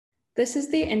This is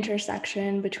the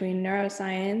intersection between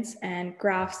neuroscience and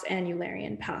graphs and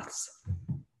Eulerian paths.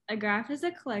 A graph is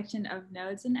a collection of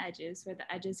nodes and edges where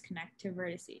the edges connect to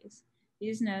vertices.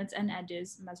 These nodes and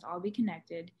edges must all be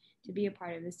connected to be a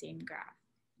part of the same graph.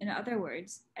 In other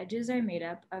words, edges are made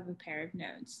up of a pair of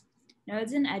nodes.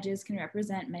 Nodes and edges can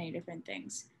represent many different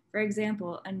things. For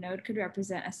example, a node could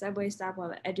represent a subway stop while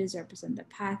the edges represent the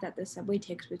path that the subway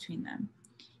takes between them.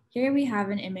 Here we have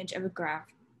an image of a graph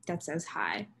that says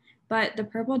hi, but the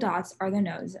purple dots are the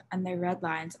nodes and the red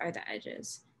lines are the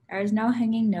edges. There is no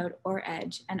hanging node or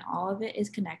edge, and all of it is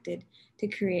connected to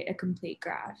create a complete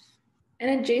graph.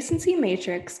 An adjacency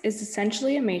matrix is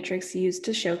essentially a matrix used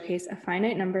to showcase a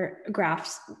finite number of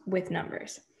graphs with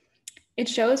numbers. It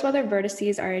shows whether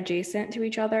vertices are adjacent to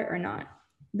each other or not.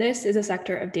 This is a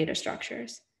sector of data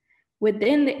structures.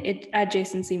 Within the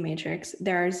adjacency matrix,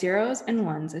 there are zeros and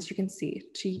ones, as you can see,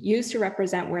 to use to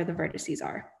represent where the vertices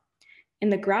are. In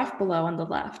the graph below on the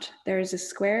left, there is a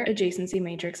square adjacency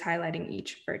matrix highlighting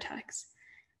each vertex.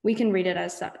 We can read it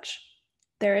as such.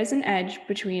 There is an edge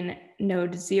between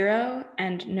node 0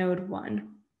 and node 1.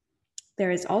 There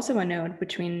is also a node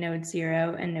between node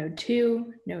 0 and node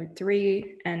 2, node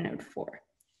 3, and node 4.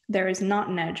 There is not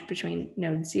an edge between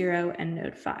node 0 and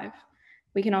node 5.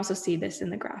 We can also see this in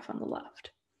the graph on the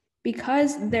left.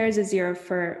 Because there is a 0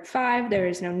 for 5, there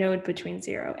is no node between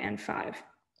 0 and 5.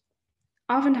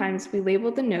 Oftentimes, we label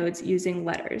the nodes using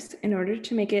letters in order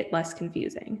to make it less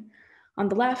confusing. On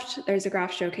the left, there's a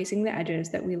graph showcasing the edges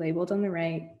that we labeled on the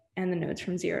right and the nodes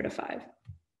from 0 to 5.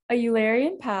 A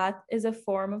Eulerian path is a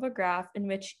form of a graph in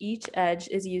which each edge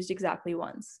is used exactly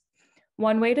once.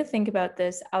 One way to think about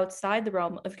this outside the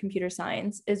realm of computer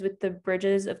science is with the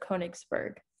bridges of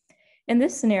Königsberg. In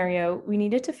this scenario, we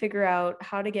needed to figure out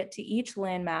how to get to each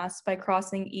landmass by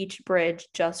crossing each bridge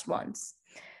just once.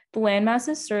 The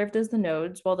landmasses served as the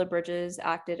nodes while the bridges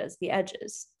acted as the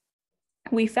edges.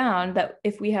 We found that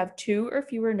if we have 2 or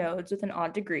fewer nodes with an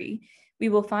odd degree, we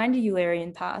will find a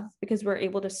Eulerian path because we're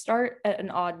able to start at an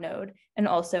odd node and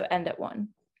also end at one.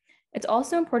 It's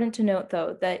also important to note,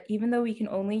 though, that even though we can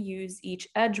only use each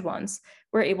edge once,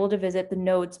 we're able to visit the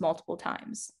nodes multiple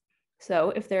times. So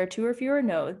if there are 2 or fewer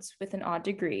nodes with an odd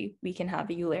degree, we can have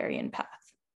a Eulerian path.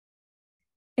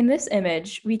 In this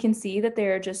image, we can see that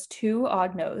there are just 2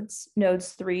 odd nodes,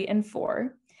 nodes 3 and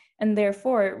 4, and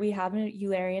therefore we have a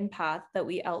Eulerian path that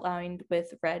we outlined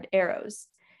with red arrows.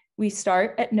 We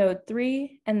start at node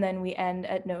 3 and then we end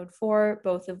at node 4,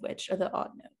 both of which are the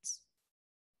odd nodes.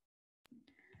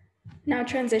 Now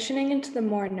transitioning into the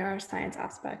more neuroscience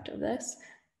aspect of this,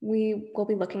 we will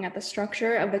be looking at the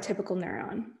structure of a typical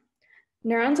neuron.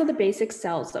 Neurons are the basic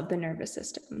cells of the nervous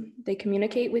system. They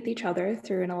communicate with each other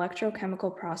through an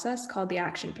electrochemical process called the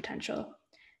action potential.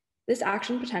 This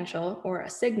action potential, or a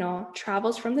signal,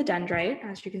 travels from the dendrite,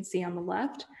 as you can see on the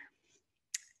left,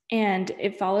 and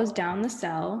it follows down the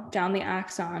cell, down the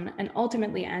axon, and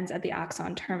ultimately ends at the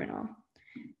axon terminal.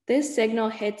 This signal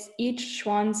hits each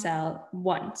Schwann cell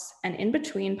once, and in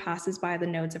between passes by the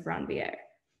nodes of Ranvier.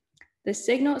 This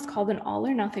signal is called an all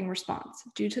or nothing response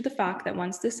due to the fact that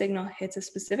once the signal hits a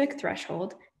specific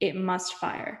threshold, it must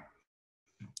fire.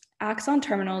 Axon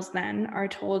terminals then are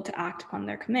told to act upon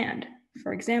their command.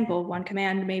 For example, one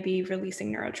command may be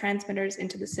releasing neurotransmitters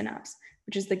into the synapse,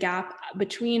 which is the gap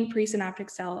between presynaptic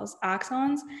cells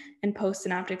axons and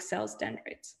postsynaptic cells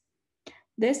dendrites.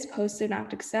 This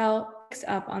postsynaptic cell picks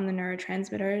up on the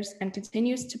neurotransmitters and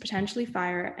continues to potentially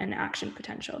fire an action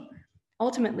potential.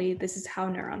 Ultimately, this is how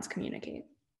neurons communicate.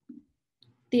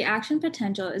 The action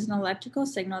potential is an electrical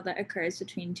signal that occurs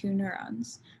between 2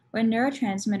 neurons. When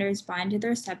neurotransmitters bind to the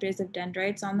receptors of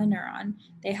dendrites on the neuron,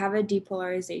 they have a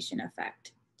depolarization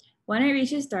effect. When it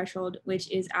reaches threshold,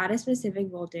 which is at a specific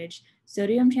voltage,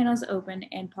 sodium channels open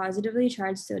and positively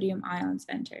charged sodium ions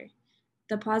enter.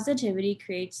 The positivity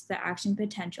creates the action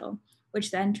potential, which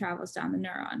then travels down the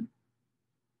neuron.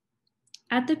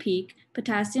 At the peak,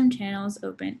 potassium channels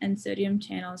open and sodium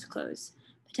channels close.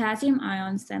 Potassium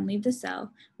ions then leave the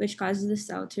cell, which causes the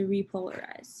cell to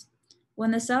repolarize.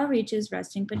 When the cell reaches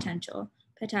resting potential,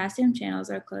 potassium channels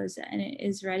are closed and it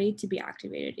is ready to be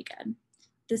activated again.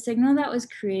 The signal that was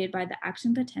created by the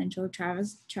action potential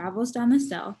travels down the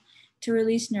cell to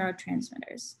release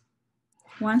neurotransmitters.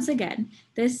 Once again,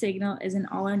 this signal is an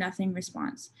all or nothing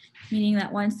response, meaning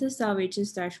that once the cell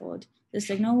reaches threshold, the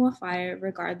signal will fire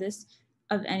regardless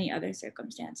of any other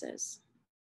circumstances.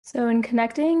 So in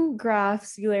connecting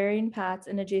graphs, Eulerian paths,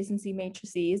 and adjacency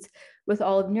matrices with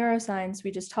all of neuroscience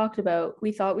we just talked about,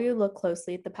 we thought we would look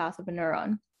closely at the path of a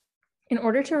neuron. In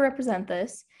order to represent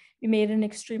this, we made an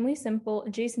extremely simple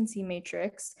adjacency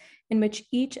matrix in which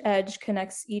each edge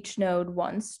connects each node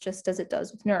once, just as it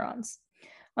does with neurons.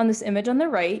 On this image on the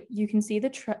right, you can see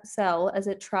the cell as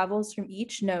it travels from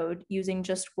each node using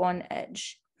just one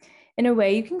edge. In a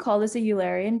way, you can call this a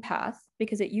Eulerian path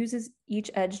because it uses each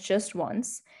edge just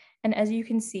once. And as you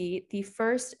can see, the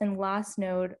first and last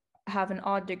node have an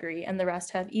odd degree and the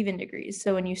rest have even degrees.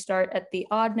 So when you start at the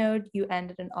odd node, you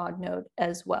end at an odd node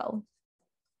as well.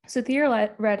 So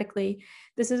theoretically,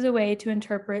 this is a way to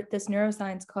interpret this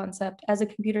neuroscience concept as a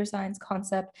computer science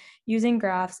concept using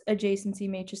graphs, adjacency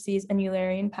matrices, and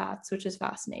Eulerian paths, which is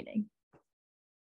fascinating.